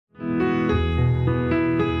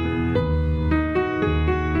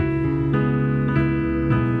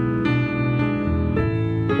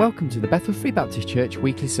Welcome to the Bethel Free Baptist Church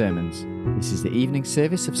weekly sermons. This is the evening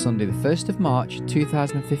service of Sunday the 1st of March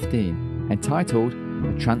 2015, entitled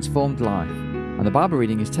A Transformed Life, and the Bible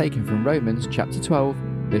reading is taken from Romans chapter 12,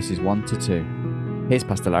 verses 1 to 2. Here's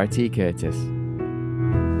Pastor Larry T. Curtis.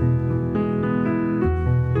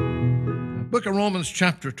 Book of Romans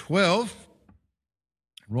chapter 12.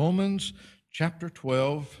 Romans chapter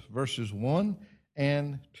 12, verses 1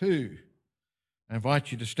 and 2. I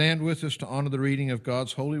invite you to stand with us to honor the reading of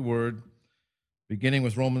God's holy word, beginning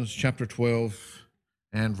with Romans chapter 12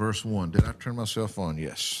 and verse 1. Did I turn myself on?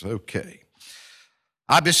 Yes. Okay.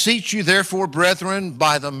 I beseech you, therefore, brethren,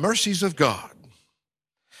 by the mercies of God,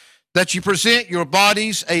 that you present your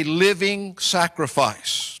bodies a living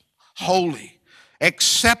sacrifice, holy,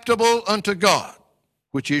 acceptable unto God,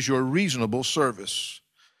 which is your reasonable service.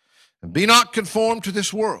 And be not conformed to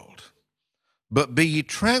this world, but be ye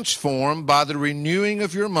transformed by the renewing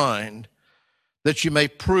of your mind, that you may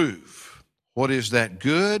prove what is that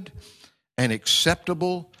good and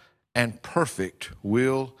acceptable and perfect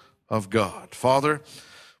will of God. Father,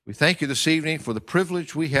 we thank you this evening for the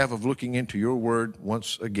privilege we have of looking into your word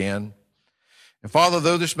once again. And Father,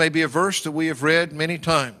 though this may be a verse that we have read many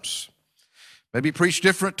times, maybe preached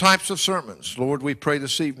different types of sermons, Lord, we pray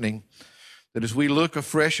this evening that as we look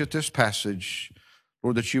afresh at this passage,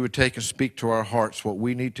 Lord, that you would take and speak to our hearts what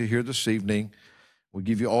we need to hear this evening. We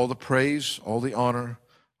give you all the praise, all the honor,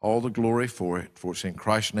 all the glory for it. For it's in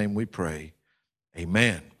Christ's name we pray.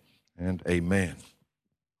 Amen and amen.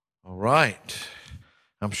 All right.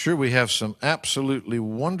 I'm sure we have some absolutely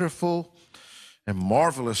wonderful and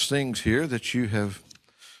marvelous things here that you have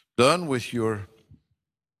done with your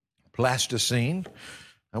plasticine.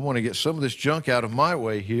 I want to get some of this junk out of my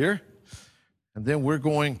way here. And then we're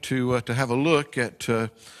going to have a look at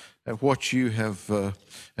what you have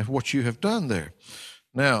done there.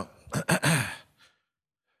 Now,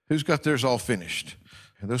 who's got theirs all finished?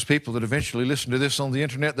 And those people that eventually listen to this on the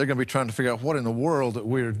internet, they're going to be trying to figure out what in the world that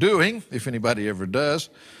we're doing, if anybody ever does.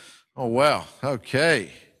 Oh, wow. Okay.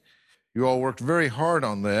 You all worked very hard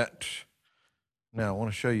on that. Now, I want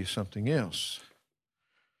to show you something else.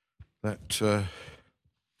 That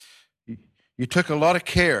you took a lot of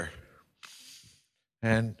care.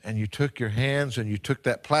 And you took your hands and you took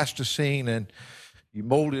that plasticine and you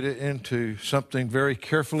molded it into something very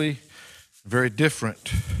carefully, very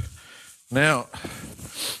different. Now,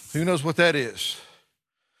 who knows what that is?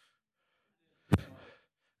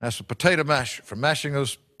 That's a potato masher for mashing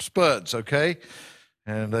those spuds, okay?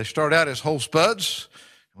 And they start out as whole spuds.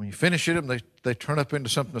 When you finish them, they turn up into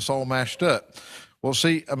something that's all mashed up. Well,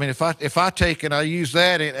 see, I mean, if I take and I use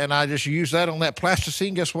that and I just use that on that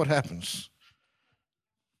plasticine, guess what happens?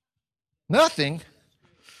 Nothing.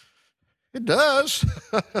 It does.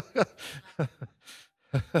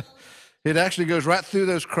 It actually goes right through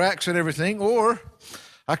those cracks and everything. Or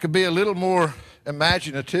I could be a little more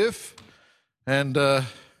imaginative. And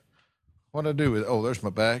what do I do with it? Oh, there's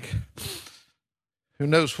my bag. Who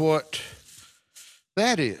knows what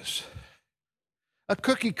that is? A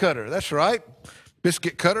cookie cutter. That's right.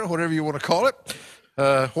 Biscuit cutter, whatever you want to call it.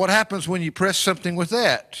 What happens when you press something with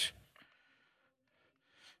that?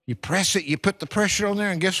 You press it, you put the pressure on there,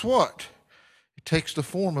 and guess what? It takes the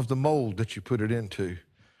form of the mold that you put it into.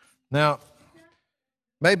 Now,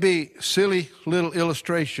 maybe silly little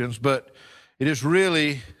illustrations, but it is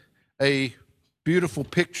really a beautiful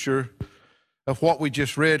picture of what we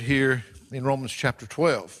just read here in Romans chapter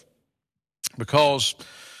 12. Because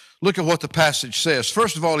look at what the passage says.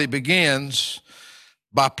 First of all, he begins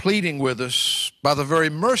by pleading with us by the very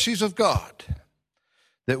mercies of God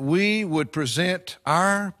that we would present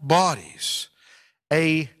our bodies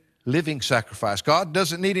a living sacrifice. God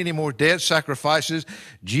doesn't need any more dead sacrifices.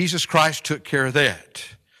 Jesus Christ took care of that.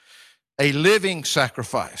 A living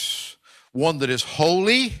sacrifice, one that is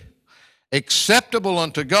holy, acceptable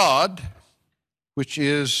unto God, which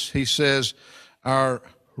is, he says, our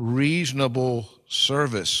reasonable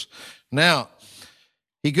service. Now,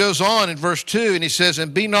 he goes on in verse 2 and he says,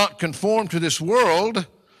 and be not conformed to this world,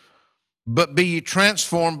 but be ye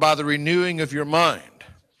transformed by the renewing of your mind.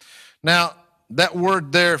 Now, that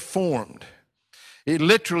word there, formed, it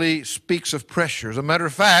literally speaks of pressure. As a matter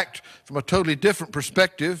of fact, from a totally different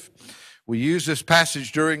perspective, we use this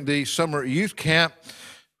passage during the summer youth camp,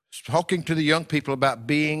 talking to the young people about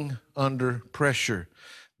being under pressure.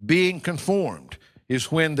 Being conformed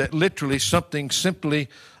is when that literally something simply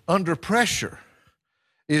under pressure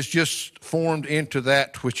is just formed into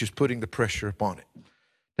that which is putting the pressure upon it.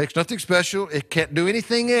 Takes nothing special. It can't do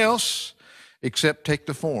anything else except take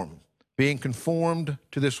the form. Being conformed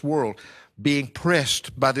to this world, being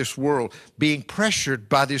pressed by this world, being pressured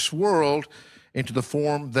by this world into the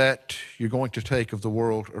form that you're going to take of the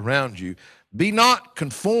world around you. Be not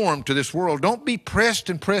conformed to this world. Don't be pressed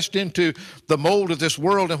into the mold of this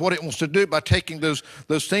world and what it wants to do by taking those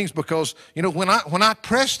things, because, you know, when I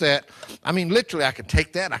press that, I mean, literally, I can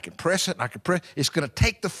take that, I can press it, and I can press. It's going to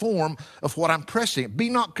take the form of what I'm pressing. Be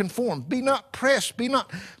not conformed. Be not pressed. Be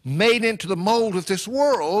not made into the mold of this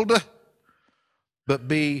world, but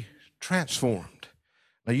be transformed.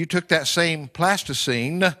 Now, you took that same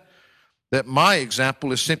plasticine, that my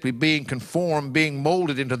example is simply being conformed, being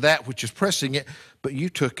molded into that which is pressing it, but you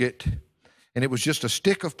took it, and it was just a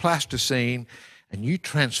stick of plasticine, and you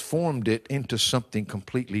transformed it into something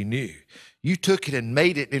completely new. You took it and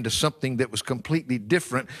made it into something that was completely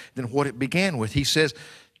different than what it began with. He says,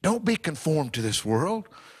 don't be conformed to this world.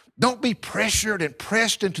 Don't be pressured and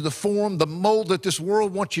pressed into the form, the mold that this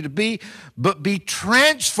world wants you to be, but be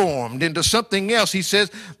transformed into something else. He says,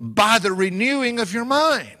 by the renewing of your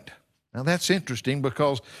mind. Now, that's interesting,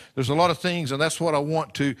 because there's a lot of things, and that's what I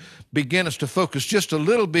want to begin us to focus just a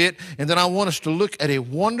little bit, and then I want us to look at a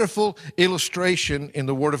wonderful illustration in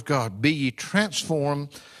the Word of God. Be ye transformed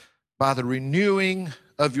by the renewing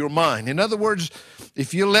of your mind. In other words,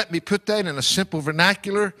 if you let me put that in a simple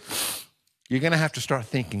vernacular, you're going to have to start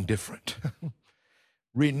thinking different.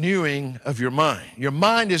 Renewing of your mind. Your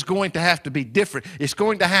mind is going to have to be different. It's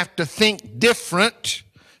going to have to think different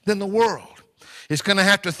than the world. It's going to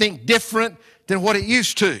have to think different than what it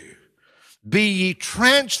used to. Be ye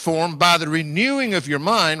transformed by the renewing of your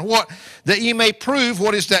mind, that ye may prove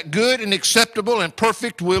what is that good and acceptable and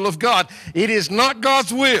perfect will of God. It is not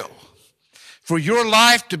God's will for your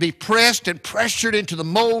life to be pressed and pressured into the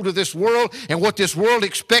mold of this world and what this world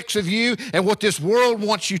expects of you and what this world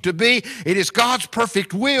wants you to be. It is God's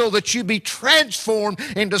perfect will that you be transformed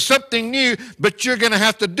into something new, but you're going to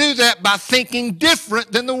have to do that by thinking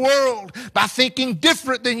different than the world, by thinking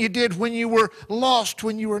different than you did when you were lost,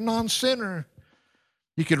 when you were a non-sinner.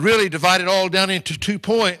 You could really divide it all down into 2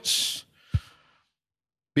 points.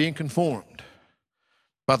 Being conformed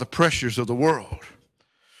by the pressures of the world,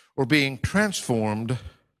 or being transformed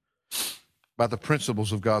by the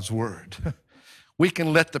principles of God's Word. We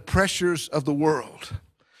can let the pressures of the world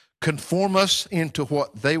conform us into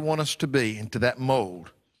what they want us to be, into that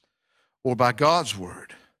mold. Or by God's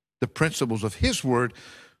Word, the principles of His Word,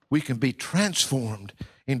 we can be transformed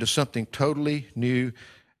into something totally new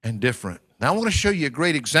and different. Now, I want to show you a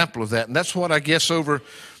great example of that, and that's what I guess over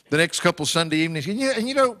the next couple Sunday evenings. And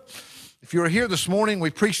you know, if you were here this morning,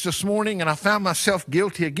 we preached this morning, and I found myself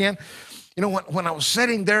guilty again. You know, when I was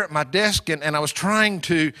sitting there at my desk and I was trying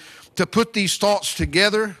to put these thoughts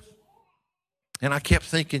together, and I kept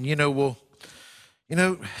thinking, it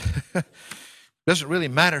doesn't really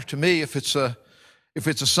matter to me if it's a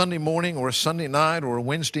Sunday morning or a Sunday night or a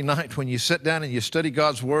Wednesday night when you sit down and you study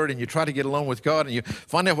God's Word and you try to get along with God and you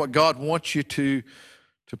find out what God wants you to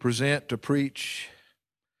present, to preach.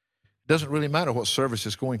 It doesn't really matter what service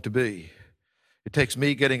it's going to be. It takes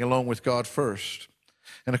me getting along with God first.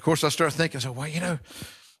 And of course, I start thinking,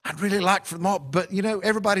 I'd really like for them all, but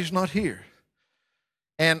everybody's not here.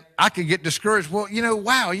 And I could get discouraged. Well,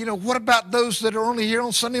 what about those that are only here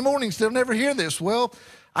on Sunday mornings? They'll never hear this. Well,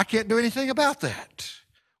 I can't do anything about that.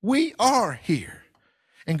 We are here.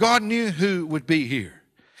 And God knew who would be here.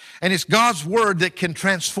 And it's God's Word that can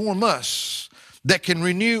transform us, that can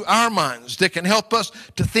renew our minds, that can help us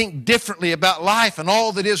to think differently about life and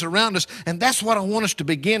all that is around us. And that's what I want us to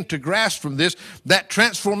begin to grasp from this, that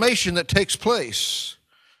transformation that takes place.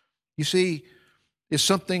 You see, is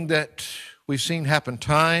something that we've seen happen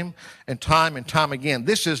time and time and time again.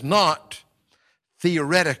 This is not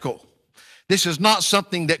theoretical. This is not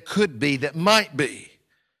something that could be, that might be.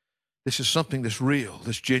 This is something that's real,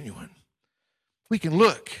 that's genuine. We can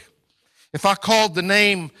look. If I called the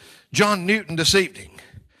name John Newton this evening,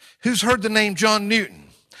 who's heard the name John Newton?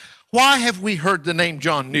 Why have we heard the name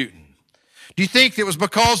John Newton? Do you think it was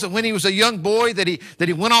because that when he was a young boy that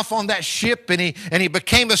he went off on that ship and he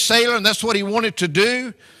became a sailor and that's what he wanted to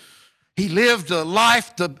do? He lived a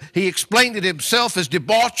life, he explained it himself as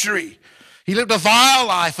debauchery. He lived a vile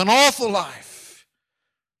life, an awful life.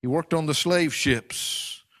 He worked on the slave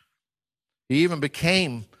ships. He even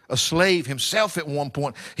became a slave himself at one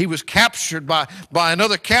point. He was captured by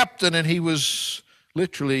another captain, and he was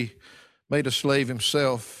literally made a slave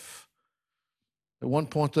himself. At one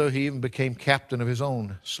point, though, he even became captain of his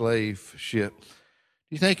own slave ship. Do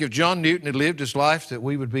you think if John Newton had lived his life that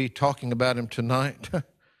we would be talking about him tonight?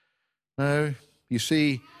 No. You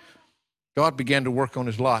see, God began to work on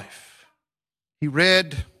his life. He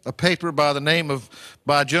read a paper by a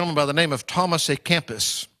gentleman by the name of Thomas A.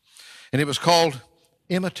 Kempis, and it was called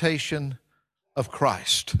Imitation of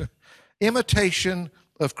Christ. imitation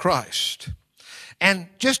of Christ. And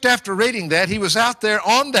just after reading that, he was out there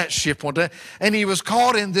on that ship one day, and he was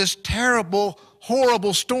caught in this terrible,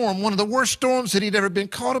 horrible storm, one of the worst storms that he'd ever been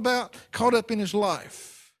caught up in his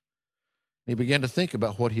life. He began to think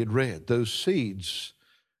about what he had read, those seeds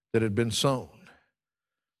that had been sown.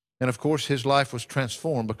 And of course, his life was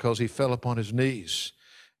transformed because he fell upon his knees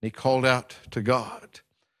and he called out to God.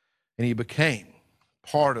 And he became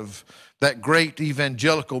part of that great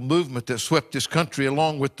evangelical movement that swept this country,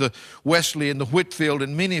 along with the Wesley and the Whitefield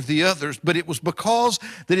and many of the others. But it was because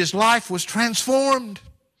that his life was transformed.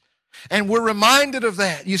 And we're reminded of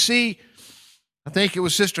that. You see, I think it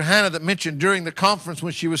was Sister Hannah that mentioned during the conference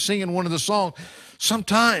when she was singing one of the songs,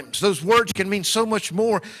 sometimes those words can mean so much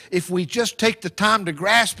more if we just take the time to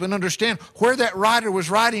grasp and understand where that writer was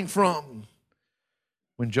writing from.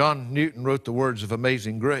 When John Newton wrote the words of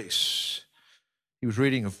Amazing Grace, he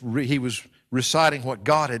was reciting what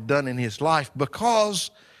God had done in his life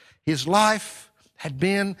because his life had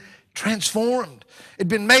been transformed. It had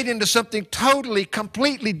been made into something totally,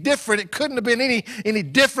 completely different. It couldn't have been any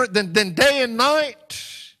different than day and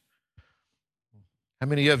night. How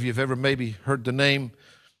many of you have ever maybe heard the name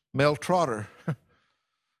Mel Trotter?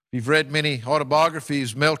 You've read many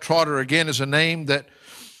autobiographies. Mel Trotter, again, is a name that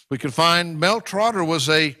we can find. Mel Trotter was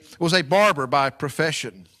a barber by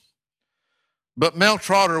profession. But Mel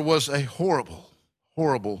Trotter was a horrible,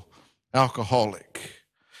 horrible alcoholic.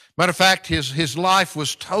 Matter of fact, his life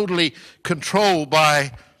was totally controlled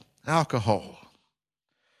by alcohol.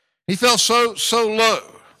 He fell so low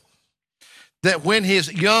that when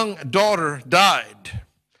his young daughter died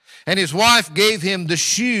and his wife gave him the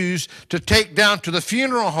shoes to take down to the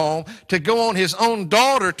funeral home to go on his own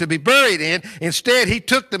daughter to be buried in, instead he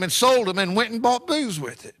took them and sold them and went and bought booze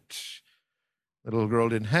with it. The little girl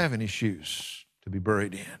didn't have any shoes to be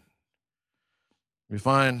buried in. We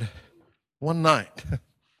find one night,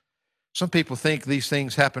 some people think these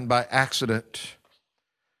things happen by accident,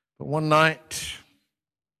 but one night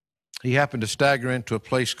he happened to stagger into a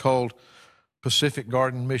place called Pacific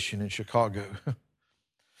Garden Mission in Chicago.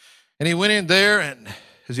 And he went in there, and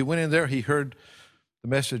as he went in there, he heard the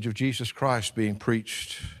message of Jesus Christ being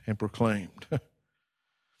preached and proclaimed.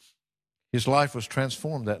 His life was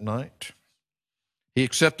transformed that night. He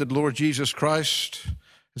accepted Lord Jesus Christ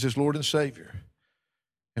as his Lord and Savior.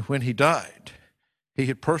 And when he died, he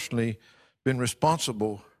had personally been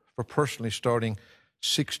responsible for personally starting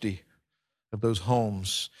 60 of those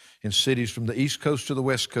homes in cities from the East Coast to the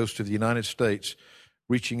West Coast of the United States,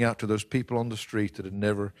 reaching out to those people on the street that had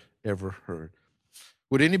never, ever heard.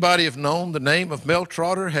 Would anybody have known the name of Mel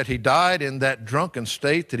Trotter had he died in that drunken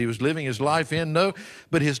state that he was living his life in? No,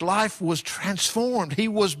 but his life was transformed. He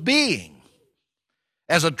was being.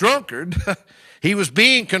 As a drunkard, he was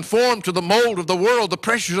being conformed to the mold of the world. The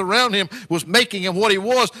pressures around him was making him what he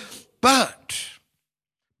was. But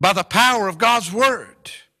by the power of God's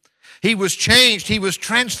Word, he was changed. He was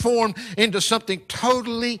transformed into something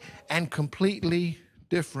totally and completely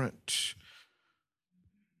different.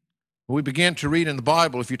 We begin to read in the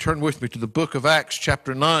Bible, if you turn with me to the book of Acts,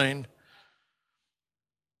 chapter 9,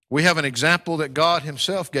 we have an example that God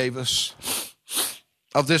himself gave us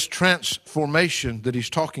of this transformation that he's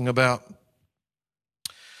talking about.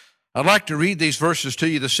 I'd like to read these verses to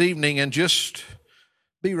you this evening and just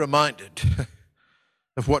be reminded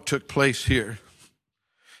of what took place here.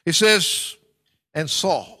 It says, and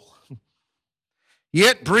Saul,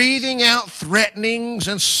 yet breathing out threatenings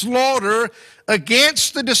and slaughter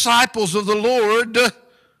against the disciples of the Lord,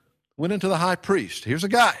 went into the high priest. Here's a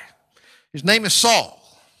guy. His name is Saul.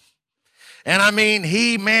 And I mean,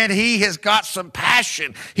 he has got some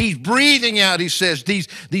passion. He's breathing out, he says,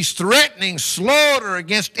 these threatening slaughter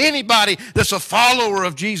against anybody that's a follower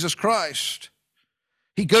of Jesus Christ.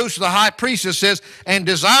 He goes to the high priest, it says, and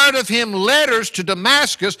desired of him letters to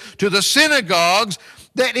Damascus, to the synagogues,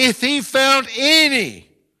 that if he found any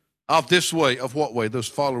of this way, of what way? Those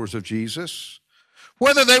followers of Jesus,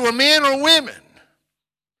 whether they were men or women,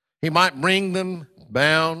 he might bring them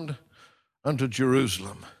bound unto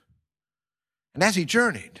Jerusalem. And as he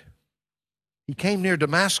journeyed, he came near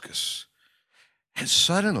Damascus, and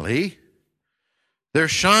suddenly there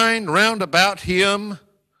shined round about him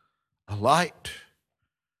a light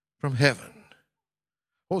from heaven.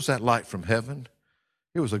 What was that light from heaven?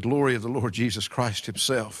 It was the glory of the Lord Jesus Christ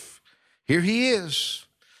himself. Here he is.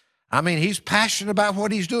 I mean, he's passionate about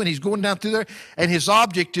what he's doing. He's going down through there, and his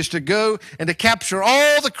object is to go and to capture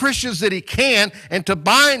all the Christians that he can and to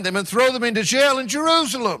bind them and throw them into jail in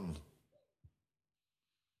Jerusalem.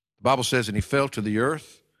 The Bible says, and he fell to the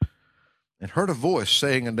earth and heard a voice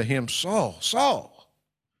saying unto him, Saul, Saul,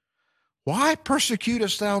 why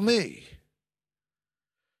persecutest thou me?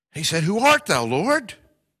 He said, who art thou, Lord?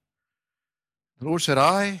 The Lord said,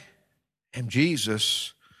 I am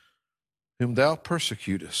Jesus, whom thou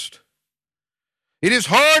persecutest. It is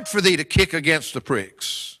hard for thee to kick against the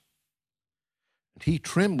pricks. And he,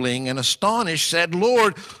 trembling and astonished, said,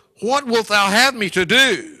 Lord, what wilt thou have me to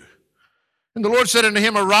do? And the Lord said unto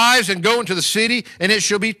him, arise and go into the city, and it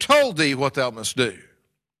shall be told thee what thou must do.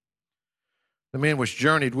 The men which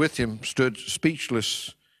journeyed with him stood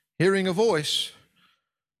speechless, hearing a voice,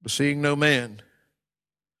 but seeing no man.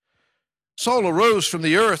 Saul arose from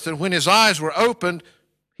the earth, and when his eyes were opened,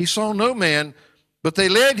 he saw no man, but they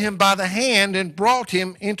led him by the hand and brought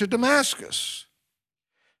him into Damascus.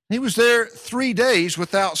 He was there 3 days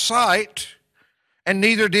without sight, and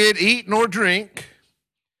neither did eat nor drink.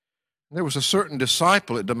 There was a certain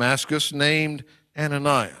disciple at Damascus named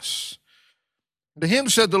Ananias. To him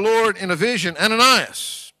said the Lord in a vision,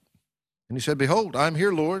 Ananias. And he said, behold, I am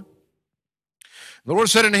here, Lord. The Lord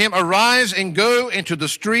said unto him, arise and go into the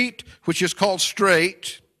street which is called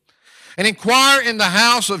Straight, and inquire in the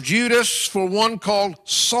house of Judas for one called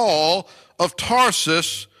Saul of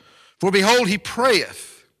Tarsus, for behold, he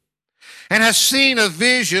prayeth, and has seen a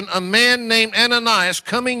vision, a man named Ananias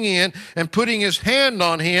coming in and putting his hand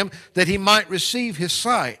on him that he might receive his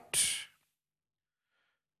sight.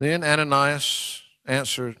 Then Ananias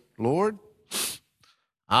answered, Lord,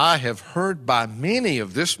 I have heard by many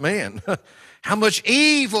of this man how much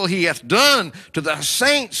evil he hath done to the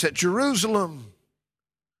saints at Jerusalem.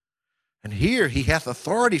 And here he hath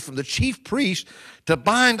authority from the chief priest to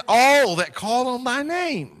bind all that call on thy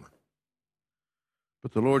name.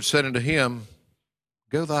 But the Lord said unto him,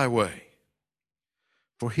 go thy way,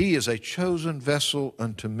 for he is a chosen vessel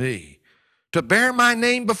unto me, to bear my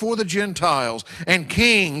name before the Gentiles and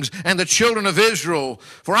kings and the children of Israel.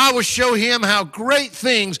 For I will show him how great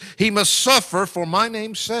things he must suffer for my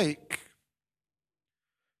name's sake.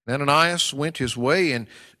 Ananias went his way and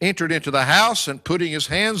entered into the house, and putting his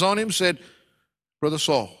hands on him said, Brother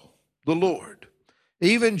Saul, the Lord,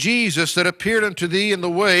 even Jesus that appeared unto thee in the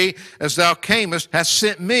way as thou camest, hath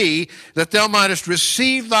sent me, that thou mightest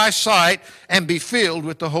receive thy sight and be filled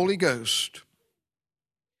with the Holy Ghost.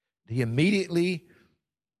 Immediately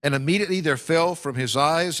there fell from his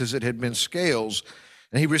eyes as it had been scales,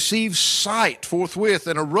 and he received sight forthwith,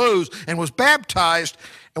 and arose and was baptized.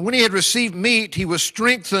 And when he had received meat, he was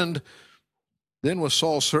strengthened. Then was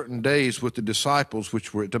Saul certain days with the disciples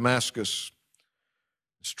which were at Damascus.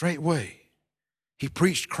 Straightway he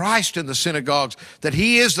preached Christ in the synagogues, that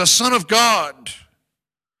he is the Son of God.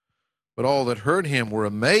 But all that heard him were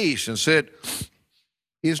amazed, and said,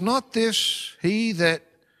 is not this he that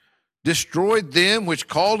destroyed them which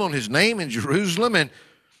called on his name in Jerusalem, and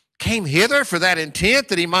came hither for that intent,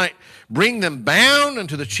 that he might bring them bound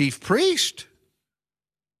unto the chief priest?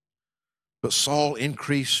 But Saul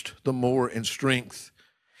increased the more in strength,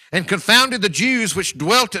 and confounded the Jews which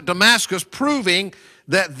dwelt at Damascus, proving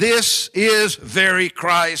that this is very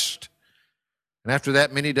Christ. And after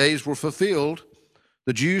that many days were fulfilled,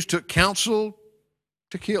 the Jews took counsel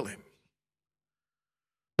to kill him.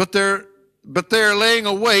 But their laying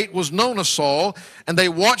a wait was known of Saul, and they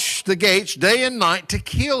watched the gates day and night to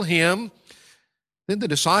kill him. Then the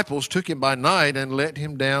disciples took him by night and let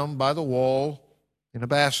him down by the wall in a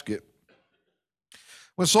basket.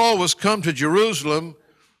 When Saul was come to Jerusalem,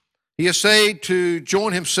 he essayed to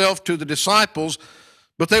join himself to the disciples,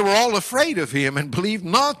 but they were all afraid of him and believed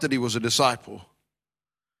not that he was a disciple.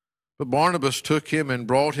 But Barnabas took him and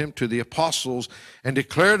brought him to the apostles, and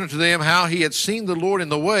declared unto them how he had seen the Lord in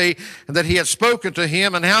the way, and that he had spoken to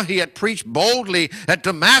him, and how he had preached boldly at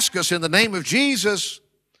Damascus in the name of Jesus.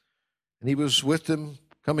 And he was with them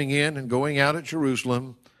coming in and going out at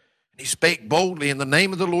Jerusalem. And he spake boldly in the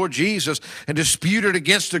name of the Lord Jesus, and disputed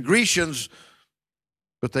against the Grecians,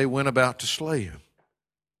 but they went about to slay him.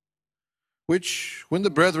 Which, when the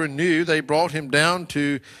brethren knew, they brought him down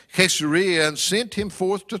to Caesarea and sent him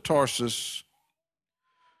forth to Tarsus.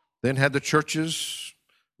 Then had the churches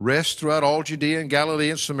rest throughout all Judea and Galilee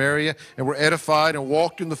and Samaria, and were edified, and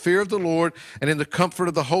walked in the fear of the Lord, and in the comfort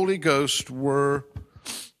of the Holy Ghost were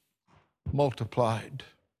multiplied.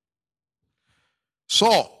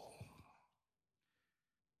 Saul,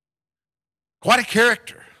 quite a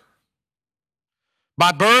character.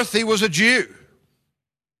 By birth, he was a Jew.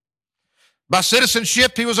 By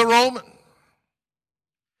citizenship, he was a Roman.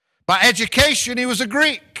 By education, he was a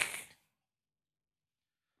Greek.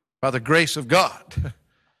 By the grace of God,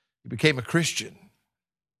 he became a Christian.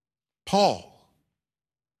 Paul,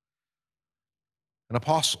 an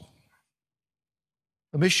apostle,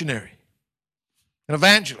 a missionary, an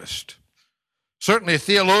evangelist, certainly a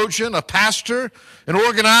theologian, a pastor, an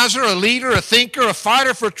organizer, a leader, a thinker, a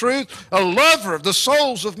fighter for truth, a lover of the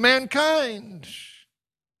souls of mankind.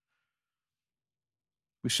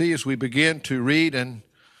 We see as we begin to read and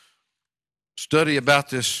study about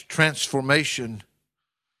this transformation,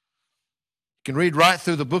 you can read right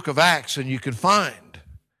through the book of Acts and you can find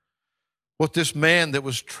what this man that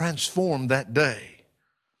was transformed that day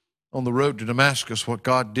on the road to Damascus, what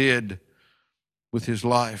God did with his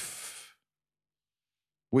life.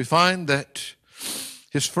 We find that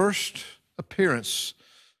his first appearance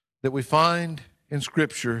that we find in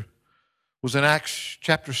Scripture was in Acts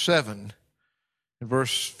chapter 7, in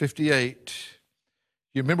verse 58.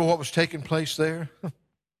 You remember what was taking place there?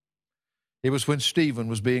 It was when Stephen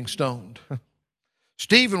was being stoned.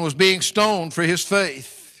 Stephen was being stoned for his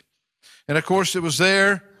faith. And of course, it was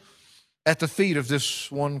there at the feet of this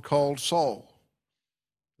one called Saul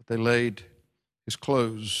that they laid his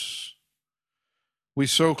clothes. We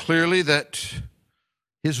saw clearly that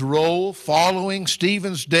his role following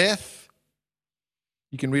Stephen's death,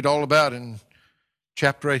 you can read all about in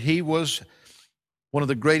chapter 8. He was one of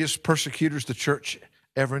the greatest persecutors the church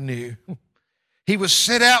ever knew. He was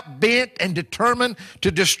set out bent and determined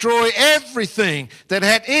to destroy everything that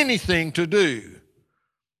had anything to do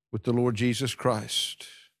with the Lord Jesus Christ.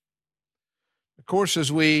 Of course,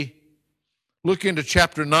 as we look into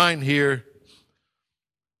chapter 9 here,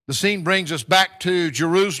 the scene brings us back to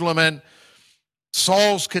Jerusalem and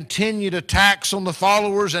Saul's continued attacks on the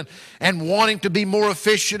followers and wanting to be more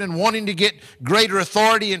efficient and wanting to get greater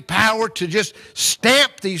authority and power to just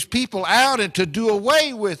stamp these people out and to do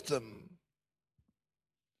away with them.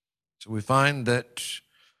 So we find that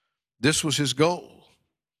this was his goal.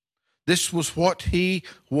 This was what he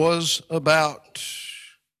was about.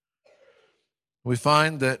 We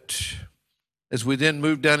find that as we then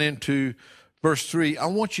move down into verse 3, I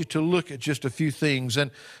want you to look at just a few things, and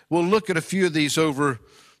we'll look at a few of these over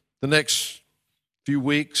the next few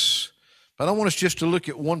weeks. But I want us just to look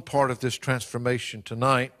at one part of this transformation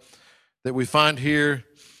tonight that we find here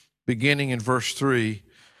beginning in verse 3.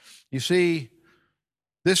 You see,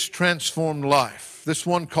 this transformed life, this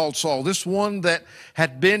one called Saul, this one that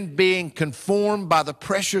had been being conformed by the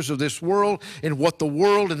pressures of this world and what the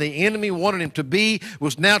world and the enemy wanted him to be,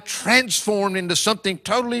 was now transformed into something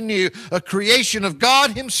totally new, a creation of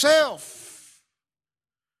God himself.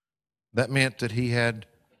 That meant that he had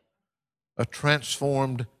a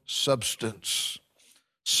transformed substance.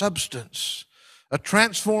 A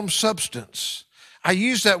transformed substance. I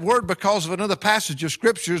use that word because of another passage of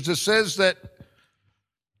scriptures that says that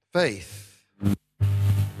faith.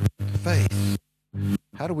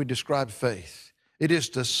 How do we describe faith? It is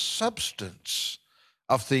the substance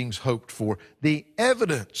of things hoped for, the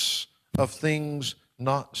evidence of things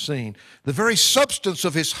not seen. The very substance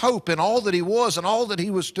of his hope and all that he was and all that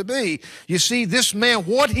he was to be. You see, this man,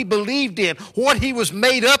 what he believed in, what he was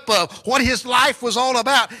made up of, what his life was all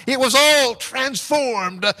about, it was all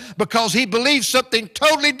transformed because he believed something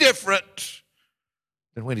totally different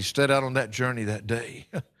than when he set out on that journey that day.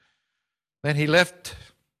 Man, he left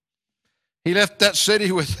that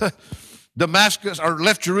city with Damascus, or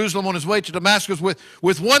left Jerusalem on his way to Damascus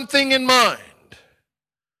with one thing in mind.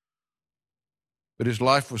 But his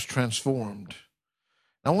life was transformed.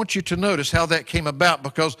 I want you to notice how that came about,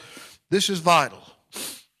 because this is vital.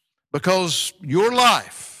 Because your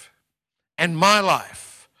life and my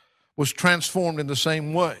life was transformed in the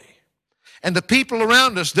same way. And the people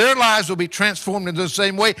around us, their lives will be transformed in the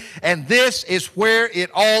same way. And this is where it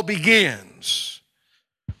all begins.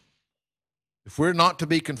 If we're not to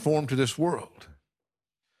be conformed to this world,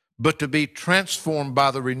 but to be transformed by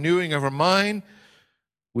the renewing of our mind,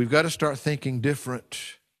 we've got to start thinking different.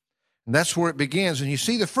 And that's where it begins. And you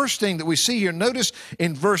see the first thing that we see here, notice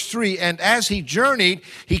in verse 3, and as he journeyed,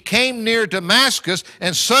 he came near Damascus,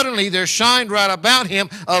 and suddenly there shined right about him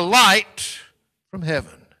a light from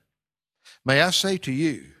heaven. May I say to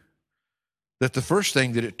you that the first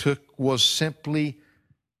thing that it took was simply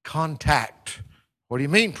contact. What do you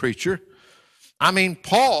mean, preacher? I mean,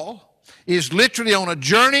 Paul is literally on a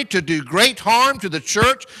journey to do great harm to the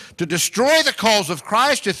church, to destroy the cause of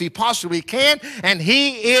Christ if he possibly can, and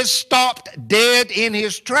he is stopped dead in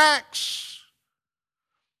his tracks.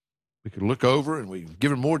 We could look over, and we've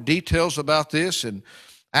given more details about this in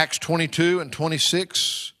Acts 22 and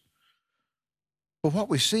 26. But what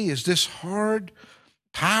we see is this hard,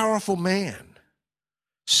 powerful man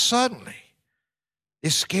suddenly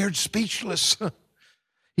is scared speechless.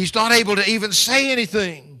 He's not able to even say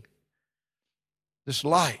anything. This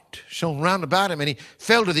light shone round about him, and he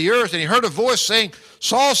fell to the earth, and he heard a voice saying,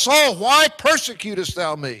 Saul, Saul, why persecutest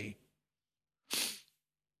thou me?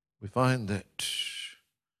 we find that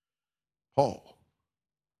Paul,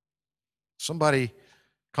 somebody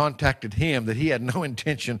contacted him that he had no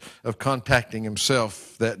intention of contacting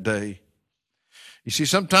himself that day. You see,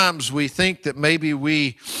 sometimes we think that maybe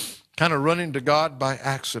we kind of run into God by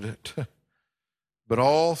accident. But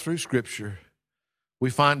all through Scripture, we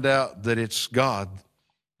find out that it's God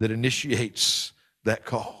that initiates that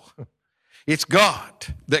call. It's God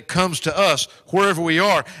that comes to us wherever we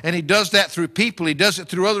are. And He does that through people. He does it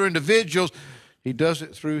through other individuals. He does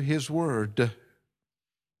it through His Word.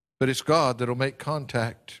 But it's God that will make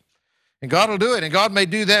contact. And God will do it. And God may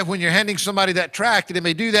do that when you're handing somebody that tract. And He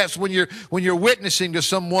may do that when you're witnessing to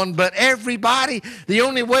someone. But everybody, the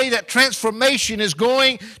only way that transformation is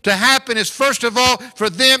going to happen is, first of all, for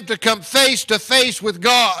them to come face to face with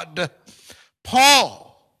God.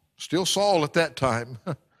 Paul, still Saul at that time,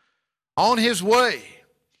 on his way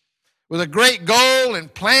with a great goal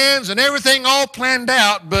and plans and everything all planned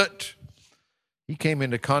out, but he came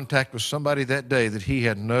into contact with somebody that day that he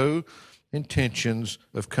had no intentions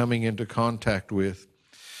of coming into contact with.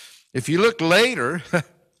 If you look later,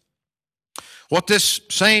 what this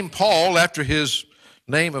same Paul, after his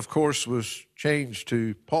name, of course, was changed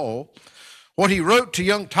to Paul, what he wrote to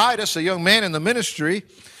young Titus, a young man in the ministry,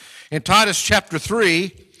 in Titus chapter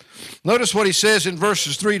 3, notice what he says in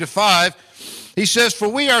verses 3 to 5. He says, "For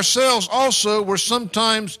we ourselves also were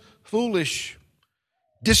sometimes foolish,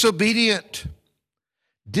 disobedient,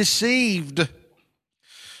 deceived,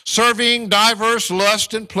 serving diverse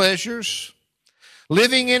lusts and pleasures,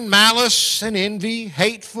 living in malice and envy,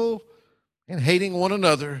 hateful and hating one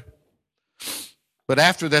another. But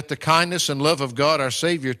after that the kindness and love of God our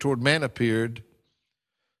Savior toward man appeared,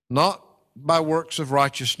 not by works of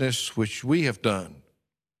righteousness which we have done,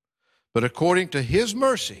 but according to His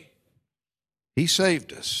mercy He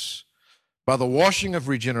saved us by the washing of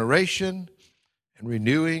regeneration and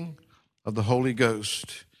renewing of the Holy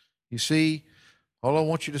Ghost." You see, all I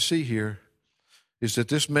want you to see here is that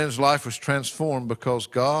this man's life was transformed because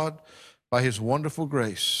God, by His wonderful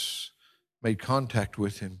grace, made contact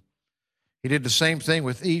with him. He did the same thing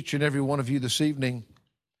with each and every one of you this evening.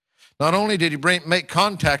 Not only did He make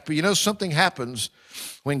contact, but you know something happens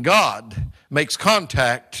when God makes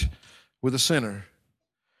contact with a sinner.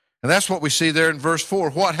 And that's what we see there in verse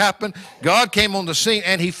 4. What happened? God came on the scene,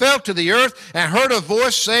 and He fell to the earth and heard a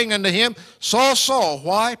voice saying unto him, "Saul, Saul,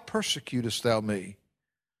 why persecutest thou me?"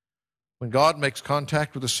 When God makes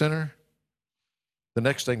contact with a sinner, the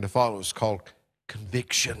next thing to follow is called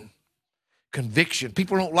conviction. Conviction.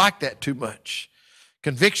 People don't like that too much.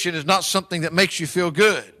 Conviction is not something that makes you feel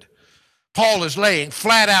good. Paul is laying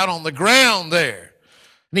flat out on the ground there,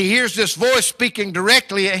 and he hears this voice speaking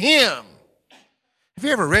directly at him. Have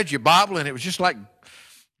you ever read your Bible and it was just like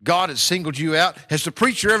God had singled you out? Has the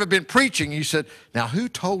preacher ever been preaching? You said, now who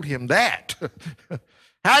told him that?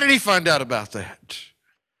 How did he find out about that?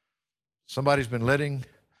 Somebody's been letting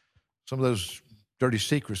some of those dirty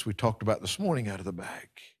secrets we talked about this morning out of the bag.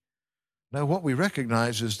 Now, what we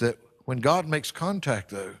recognize is that when God makes contact,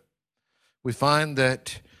 though, we find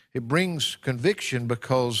that it brings conviction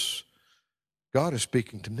because God is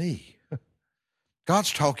speaking to me.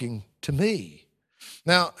 God's talking to me.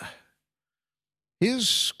 Now,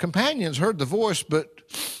 his companions heard the voice, but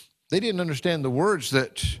they didn't understand the words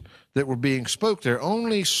that were being spoke there.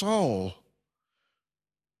 Only Saul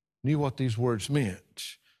knew what these words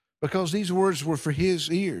meant because these words were for his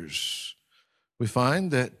ears. We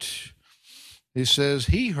find that it says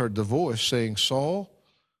he heard the voice saying, "Saul,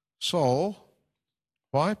 Saul,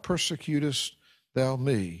 why persecutest thou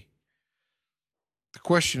me?" The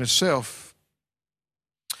question itself,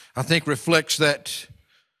 I think, reflects that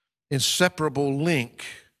inseparable link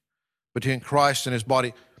between Christ and his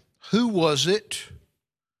body. Who was it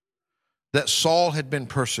that Saul had been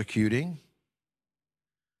persecuting?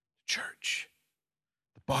 Church,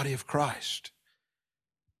 the body of Christ.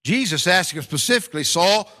 Jesus asked him specifically,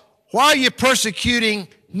 "Saul, why are you persecuting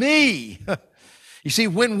me?" You see,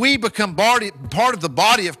 when we become part of the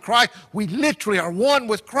body of Christ, we literally are one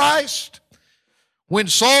with Christ. When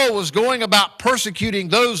Saul was going about persecuting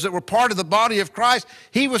those that were part of the body of Christ,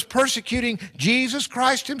 he was persecuting Jesus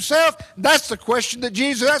Christ himself. That's the question that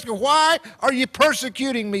Jesus asked him. Why are you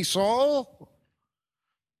persecuting me, Saul?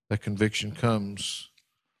 That conviction comes.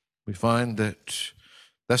 We find that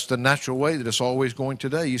that's the natural way that it's always going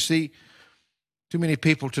today. You see, too many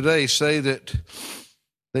people today say that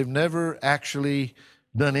they've never actually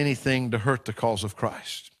done anything to hurt the cause of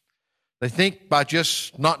Christ. They think by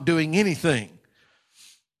just not doing anything.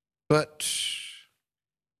 But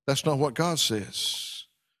that's not what God says.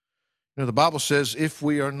 You know, the Bible says if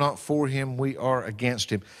we are not for him, we are against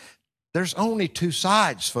him. There's only two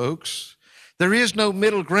sides, folks. There is no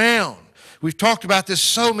middle ground. We've talked about this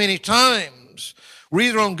so many times. We're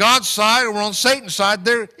either on God's side or we're on Satan's side.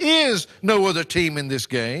 There is no other team in this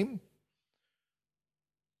game.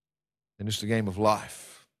 And it's the game of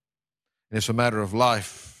life. And it's a matter of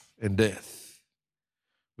life and death.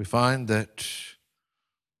 We find that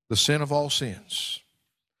the sin of all sins,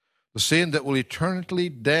 the sin that will eternally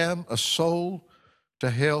damn a soul to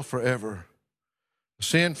hell forever, the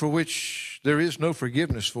sin for which there is no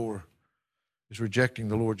forgiveness for, is rejecting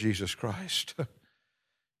the Lord Jesus Christ.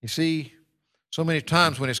 You see, so many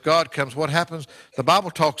times when it's God comes, what happens? The Bible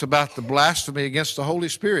talks about the blasphemy against the Holy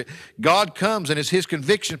Spirit. God comes and it's His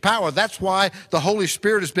conviction power. That's why the Holy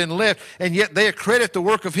Spirit has been left, and yet they accredit the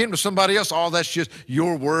work of Him to somebody else. Oh, that's just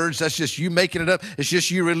your words. That's just you making it up. It's just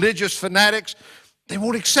you religious fanatics. They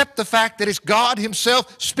won't accept the fact that it's God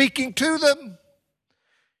Himself speaking to them.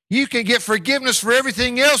 You can get forgiveness for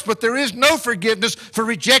everything else, but there is no forgiveness for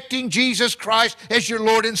rejecting Jesus Christ as your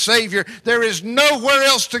Lord and Savior. There is nowhere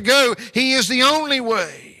else to go. He is the only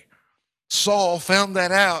way. Saul found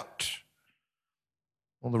that out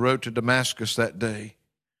on the road to Damascus that day,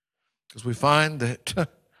 because we find that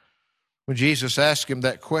when Jesus asked him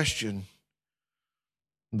that question,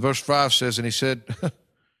 verse 5 says, and he said,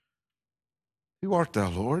 "Who art thou,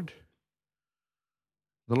 Lord?"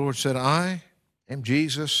 The Lord said, "I am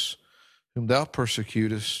Jesus, whom thou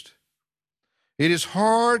persecutest. It is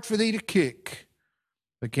hard for thee to kick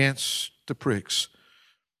against the pricks."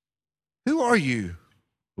 Who are you,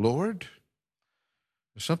 Lord?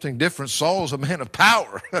 There's something different. Saul's a man of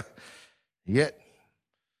power. Yet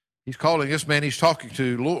he's calling this man he's talking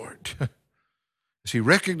to Lord. Has he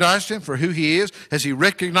recognized him for who he is? Has he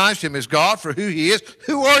recognized him as God for who he is?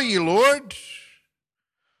 Who are you, Lord?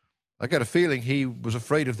 I got a feeling he was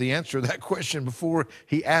afraid of the answer to that question before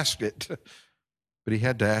he asked it, but he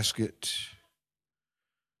had to ask it.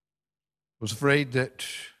 Was afraid that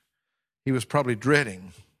he was probably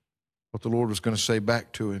dreading what the Lord was going to say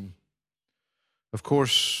back to him. Of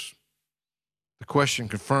course, the question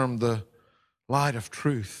confirmed the light of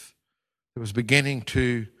truth that was beginning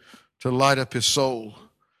to light up his soul.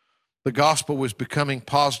 The gospel was becoming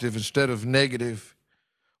positive instead of negative.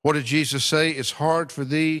 What did Jesus say? It's hard for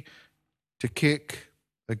thee to kick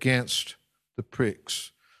against the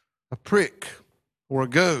pricks. A prick or a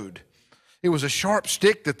goad. It was a sharp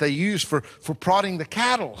stick that they used for prodding the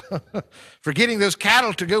cattle, for getting those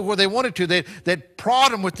cattle to go where they wanted to. They'd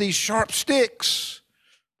prod them with these sharp sticks.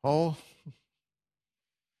 Paul,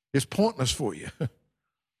 it's pointless for you.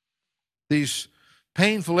 These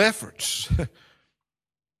painful efforts,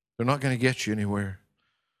 they're not going to get you anywhere.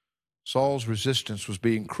 Saul's resistance was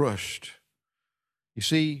being crushed. You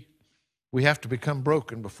see, we have to become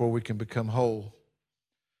broken before we can become whole.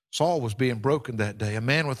 Saul was being broken that day, a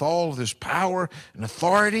man with all of this power and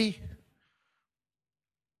authority.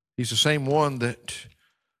 He's the same one that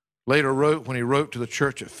later wrote, when he wrote to the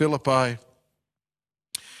church at Philippi,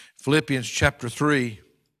 Philippians chapter 3,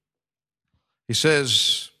 he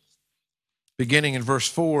says, beginning in verse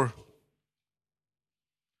 4,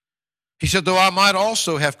 he said, "Though I might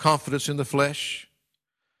also have confidence in the flesh,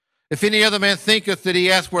 if any other man thinketh that he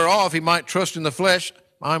hath whereof he might trust in the flesh,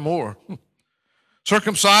 I more.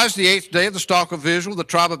 Circumcised the 8th day of the stock of Israel, the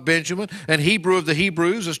tribe of Benjamin, and Hebrew of the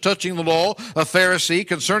Hebrews, as touching the law, a Pharisee,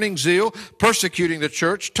 concerning zeal, persecuting the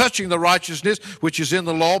church, touching the righteousness which is in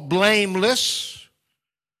the law, blameless.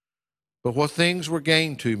 But what things were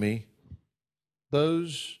gained to me,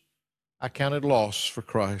 those I counted loss for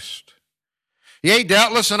Christ. Yea,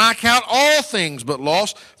 doubtless, and I count all things but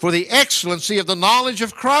loss for the excellency of the knowledge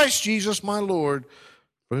of Christ Jesus my Lord,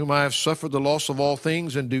 for whom I have suffered the loss of all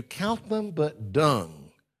things, and do count them but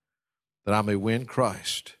dung, that I may win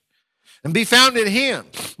Christ, and be found in Him,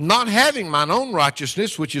 not having mine own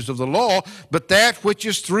righteousness, which is of the law, but that which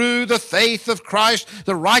is through the faith of Christ,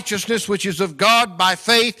 the righteousness which is of God by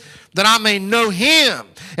faith, that I may know Him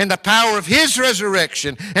and the power of His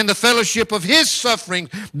resurrection and the fellowship of His suffering,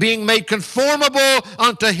 being made conformable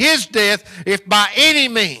unto His death, if by any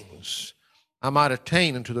means I might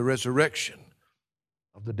attain unto the resurrection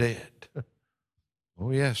of the dead."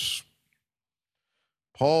 Oh yes.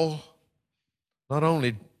 Paul not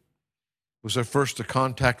only was there first a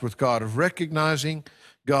contact with God, of recognizing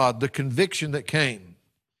God, the conviction that came,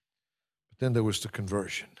 but then there was the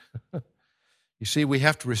conversion. You see, we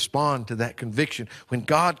have to respond to that conviction. When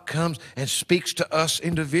God comes and speaks to us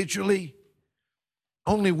individually,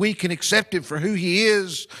 only we can accept Him for who He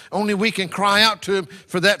is. Only we can cry out to Him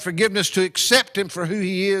for that forgiveness, to accept Him for who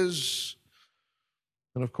He is.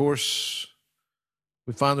 And of course,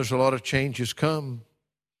 we find there's a lot of changes come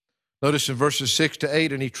Notice in verses 6 to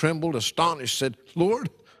 8, and he trembled, astonished, said, Lord,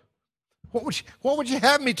 what would you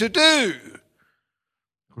have me to do?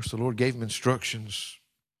 Of course, the Lord gave him instructions.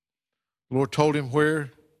 The Lord told him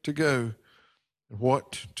where to go and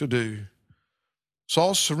what to do.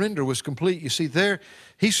 Saul's surrender was complete. You see, there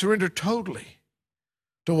he surrendered totally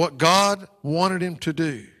to what God wanted him to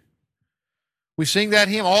do. We sing that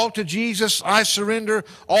hymn, all to Jesus I surrender,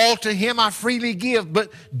 all to him I freely give.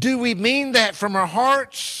 But do we mean that from our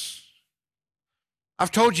hearts? I've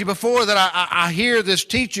told you before that I hear this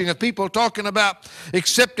teaching of people talking about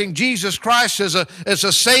accepting Jesus Christ as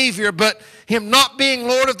a Savior, but him not being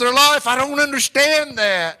Lord of their life. I don't understand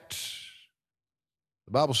that.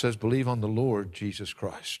 The Bible says, believe on the Lord Jesus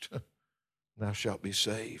Christ. Thou shalt be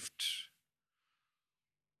saved.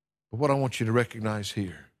 But what I want you to recognize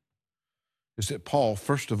here is that Paul,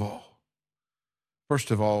 first of all,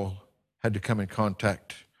 had to come in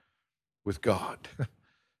contact with God.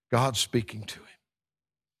 God speaking to him.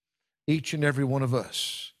 Each and every one of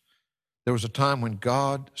us, there was a time when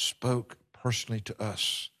God spoke personally to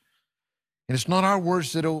us. And it's not our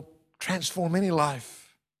words that will transform any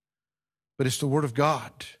life, but it's the Word of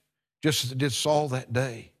God, just as it did Saul that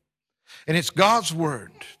day. And it's God's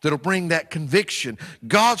Word that will bring that conviction.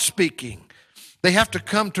 God speaking. They have to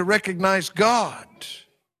come to recognize God.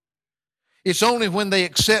 It's only when they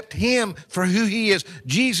accept him for who he is,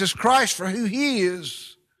 Jesus Christ for who he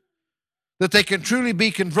is, that they can truly be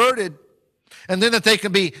converted, and then that they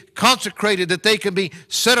can be consecrated, that they can be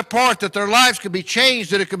set apart, that their lives can be changed,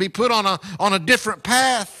 that it can be put on a different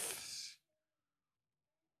path.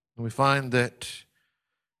 And we find that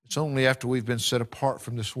it's only after we've been set apart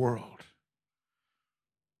from this world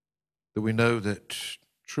that we know that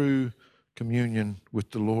true communion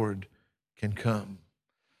with the Lord can come.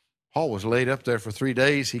 Paul was laid up there for 3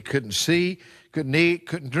 days. He couldn't see, couldn't eat,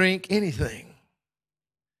 couldn't drink, anything.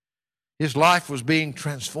 His life was being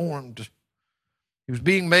transformed. He was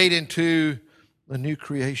being made into a new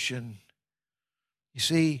creation. You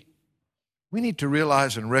see, we need to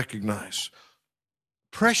realize and recognize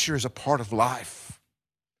pressure is a part of life.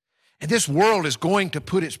 And this world is going to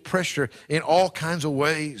put its pressure in all kinds of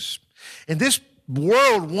ways. And this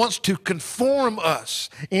world wants to conform us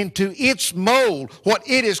into its mold, what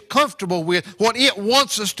it is comfortable with, what it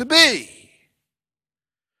wants us to be.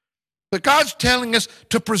 But God's telling us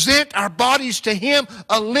to present our bodies to him,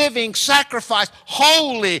 a living sacrifice,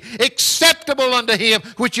 holy, acceptable unto him,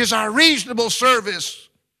 which is our reasonable service.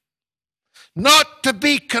 Not to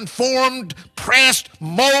be conformed, pressed,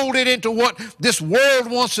 molded into what this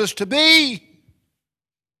world wants us to be,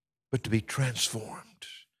 but to be transformed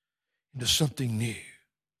into something new.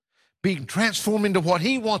 Being transformed into what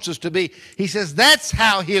he wants us to be. He says that's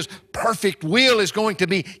how his perfect will is going to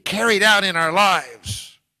be carried out in our lives.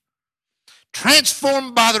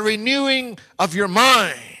 Transformed by the renewing of your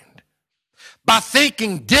mind, by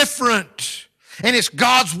thinking different. And it's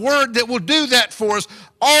God's Word that will do that for us.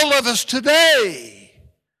 All of us today,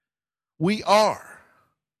 we are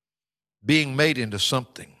being made into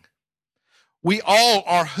something. We all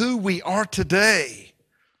are who we are today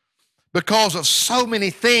because of so many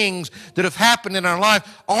things that have happened in our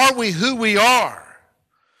life. Are we who we are?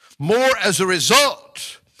 More as a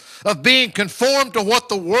result of being conformed to what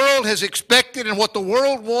the world has expected and what the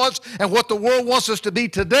world wants and what the world wants us to be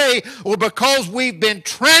today, or because we've been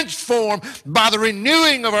transformed by the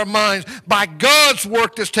renewing of our minds, by God's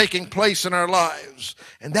work that's taking place in our lives.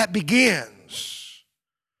 And that begins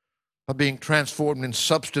by being transformed in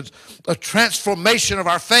substance, a transformation of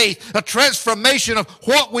our faith, a transformation of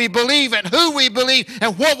what we believe and who we believe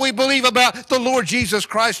and what we believe about the Lord Jesus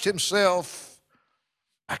Christ himself.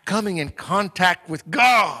 By coming in contact with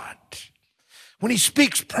God, when he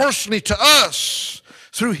speaks personally to us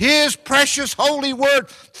through his precious holy word.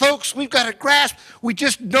 Folks, we've got to grasp, we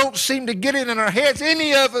just don't seem to get it in our heads,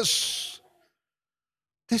 any of us.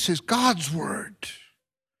 This is God's word.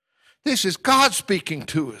 This is God speaking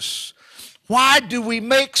to us. Why do we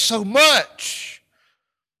make so much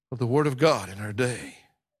of the word of God in our day?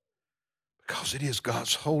 Because it is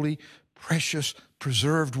God's holy, precious,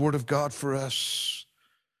 preserved word of God for us.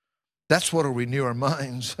 That's what will renew our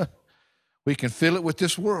minds. We can fill it with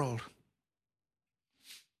this world.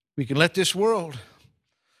 We can let this world,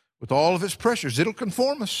 with all of its pressures, it'll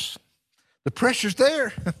conform us. The pressure's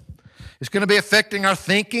there. It's going to be affecting our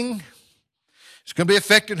thinking. It's going to be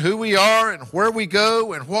affecting who we are and where we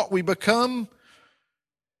go and what we become.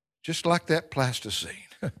 Just like that plasticine.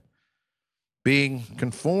 Being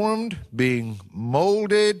conformed, being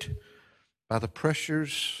molded by the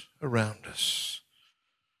pressures around us.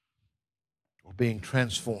 Being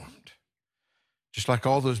transformed Just like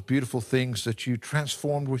all those beautiful things that you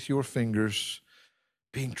transformed with your fingers,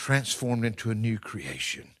 being transformed into a new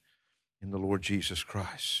creation in the Lord Jesus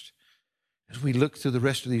Christ. As we look through the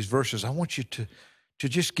rest of these verses, I want you to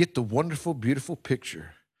just get the wonderful, beautiful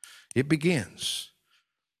picture. It begins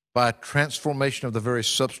by a transformation of the very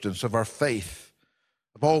substance of our faith,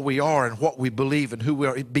 of all we are and what we believe and who we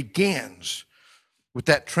are. It begins with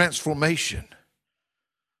that transformation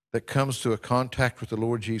that comes through a contact with the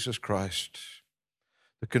Lord Jesus Christ.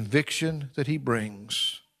 The conviction that he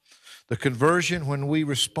brings, the conversion when we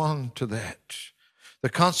respond to that, the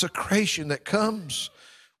consecration that comes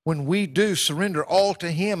when we do surrender all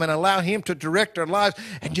to him and allow him to direct our lives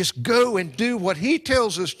and just go and do what he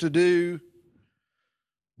tells us to do,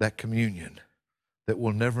 that communion that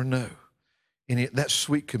we'll never know, that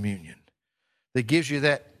sweet communion that gives you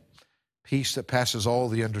that peace that passes all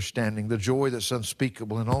the understanding, the joy that's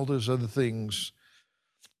unspeakable, and all those other things.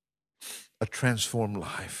 A transformed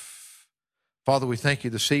life. Father, we thank you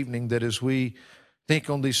this evening that as we think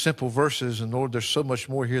on these simple verses, and Lord, there's so much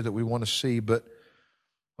more here that we want to see, but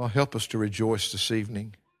help us to rejoice this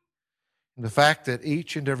evening in the fact that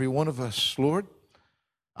each and every one of us, Lord,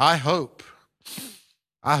 I hope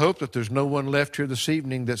that there's no one left here this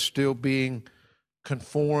evening that's still being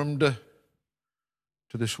conformed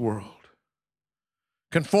to this world,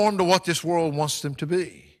 conformed to what this world wants them to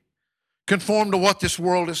be, conformed to what this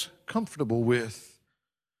world is comfortable with.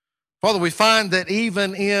 Father, we find that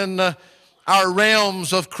even in our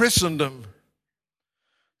realms of Christendom,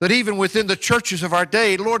 that even within the churches of our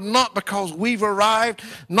day, Lord, not because we've arrived,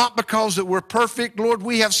 not because that we're perfect, Lord,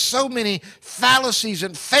 we have so many fallacies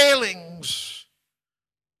and failings.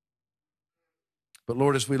 But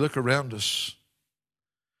Lord, as we look around us,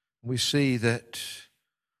 we see that,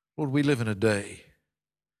 Lord, we live in a day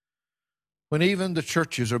when even the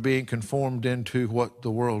churches are being conformed into what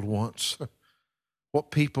the world wants,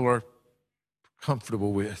 what people are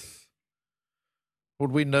comfortable with.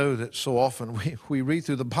 Lord, we know that so often we read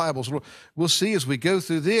through the Bibles, Lord, we'll see as we go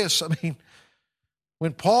through this,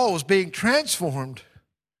 when Paul was being transformed,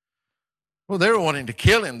 well, they were wanting to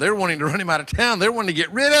kill him. They were wanting to run him out of town. They were wanting to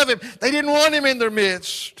get rid of him. They didn't want him in their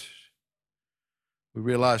midst. We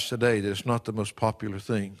realize today that it's not the most popular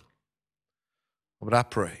thing. But I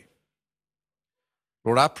pray,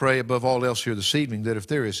 Lord, I pray above all else here this evening that if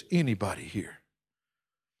there is anybody here,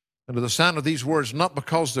 under the sound of these words, not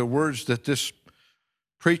because they're words that this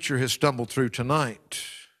preacher has stumbled through tonight,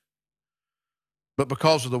 but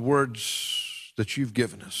because of the words that you've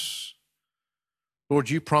given us. Lord,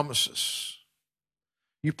 you promise us.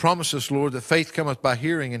 You promise us, Lord, that faith cometh by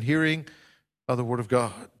hearing, and hearing by the word of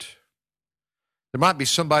God. There might be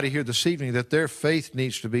somebody here this evening that their faith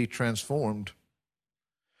needs to be transformed.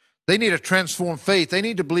 They need a transformed faith. They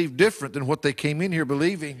need to believe different than what they came in here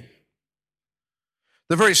believing.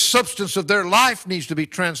 The very substance of their life needs to be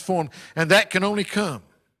transformed, and that can only come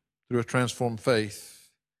through a transformed faith.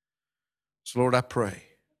 So, Lord, I pray,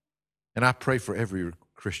 and I pray for every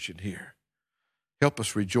Christian here. Help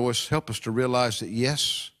us rejoice. Help us to realize that,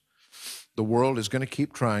 yes, the world is going to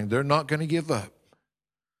keep trying. They're not going to give up.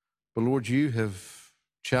 But, Lord, you have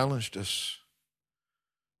challenged us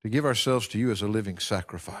to give ourselves to you as a living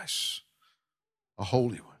sacrifice, a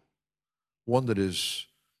holy one that is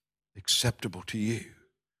acceptable to you.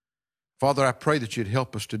 Father, I pray that you'd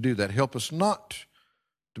help us to do that. Help us not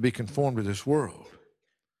to be conformed to this world,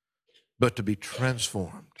 but to be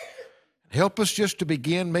transformed. Help us just to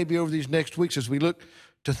begin maybe over these next weeks as we look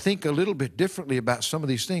to think a little bit differently about some of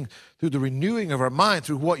these things through the renewing of our mind,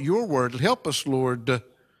 through what your word. Help us, Lord,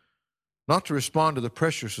 not to respond to the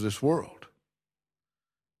pressures of this world,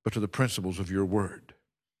 but to the principles of your word.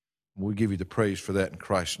 We give you the praise for that in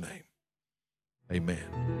Christ's name.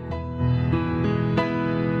 Amen.